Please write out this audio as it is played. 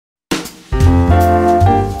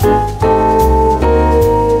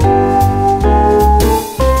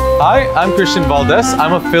I'm Christian Valdes.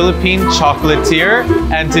 I'm a Philippine chocolatier,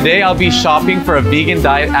 and today I'll be shopping for a vegan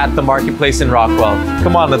diet at the marketplace in Rockwell.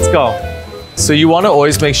 Come on, let's go. So you want to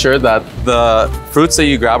always make sure that the fruits that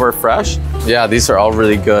you grab are fresh. Yeah, these are all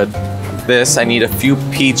really good. I need a few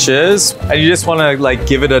peaches, and you just want to like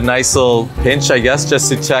give it a nice little pinch, I guess, just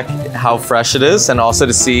to check how fresh it is and also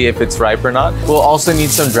to see if it's ripe or not. We'll also need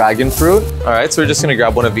some dragon fruit. All right, so we're just gonna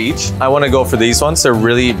grab one of each. I want to go for these ones. They're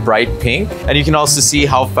really bright pink, and you can also see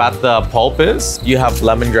how fat the pulp is. You have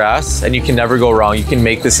lemongrass, and you can never go wrong. You can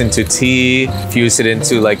make this into tea, fuse it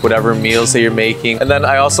into like whatever meals that you're making. And then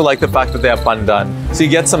I also like the fact that they have pandan. So you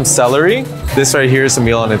get some celery. This right here is a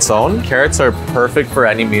meal on its own. Carrots are perfect for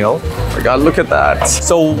any meal. Oh my God, look at that.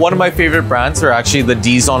 So one of my favorite brands are actually the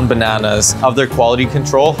Dizon bananas. Of their quality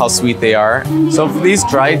control, how sweet they are. So for these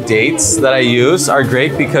dried dates that I use are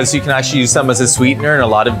great because you can actually use them as a sweetener in a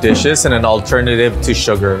lot of dishes and an alternative to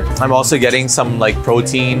sugar. I'm also getting some like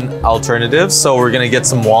protein alternatives. So we're gonna get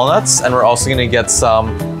some walnuts, and we're also gonna get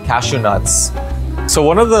some cashew nuts. So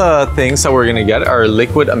one of the things that we're gonna get are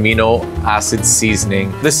liquid amino acid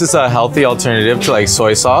seasoning. This is a healthy alternative to like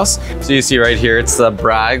soy sauce. So you see right here, it's the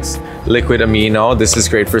Bragg's liquid amino. This is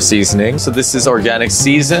great for seasoning. So this is organic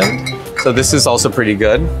seasoned. So this is also pretty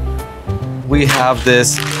good. We have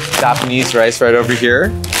this Japanese rice right over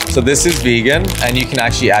here. So this is vegan, and you can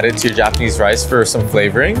actually add it to your Japanese rice for some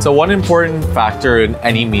flavoring. So one important factor in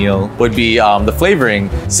any meal would be the flavoring.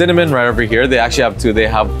 Cinnamon right over here, they actually have two. They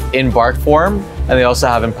have in bark form, and they also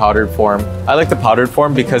have in powdered form. I like the powdered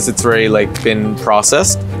form because it's already like been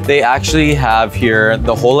processed. They actually have here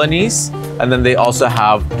the whole anise, and then they also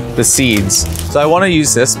have the seeds. So I want to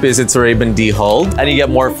use this because it's already been dehulled, and you get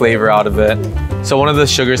more flavor out of it. So one of the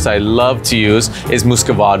sugars I love to use is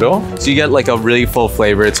muscovado. So you get like a really full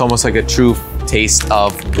flavor. It's almost like a true taste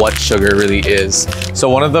of what sugar really is. So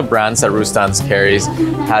one of the brands that Rustans carries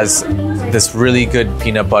has this really good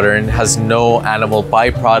peanut butter and has no animal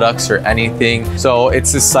byproducts or anything. So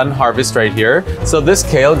it's the Sun Harvest right here. So this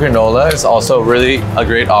kale granola is also really a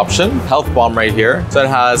great option. Health Bomb right here. So it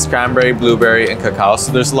has cranberry, blueberry, and cacao.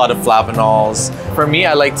 So there's a lot of flavonols. For me,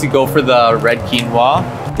 I like to go for the red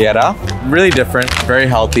quinoa. Yeah, really different, very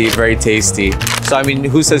healthy, very tasty. So I mean,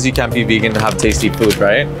 who says you can't be vegan and have tasty food,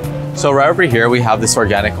 right? So right over here, we have this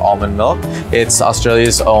organic almond milk. It's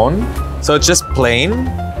Australia's own. So it's just plain,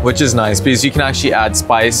 which is nice because you can actually add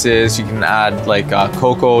spices, you can add like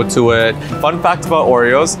cocoa to it. Fun fact about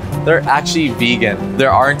Oreos, they're actually vegan.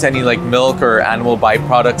 There aren't any like milk or animal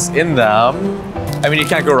byproducts in them. I mean, you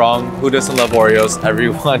can't go wrong. Who doesn't love Oreos?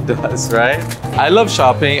 Everyone does, right? I love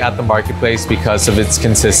shopping at the marketplace because of its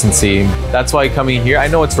consistency. That's why coming here, I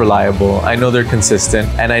know it's reliable. I know they're consistent,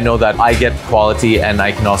 and I know that I get quality, and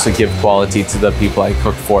I can also give quality to the people I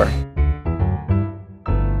cook for.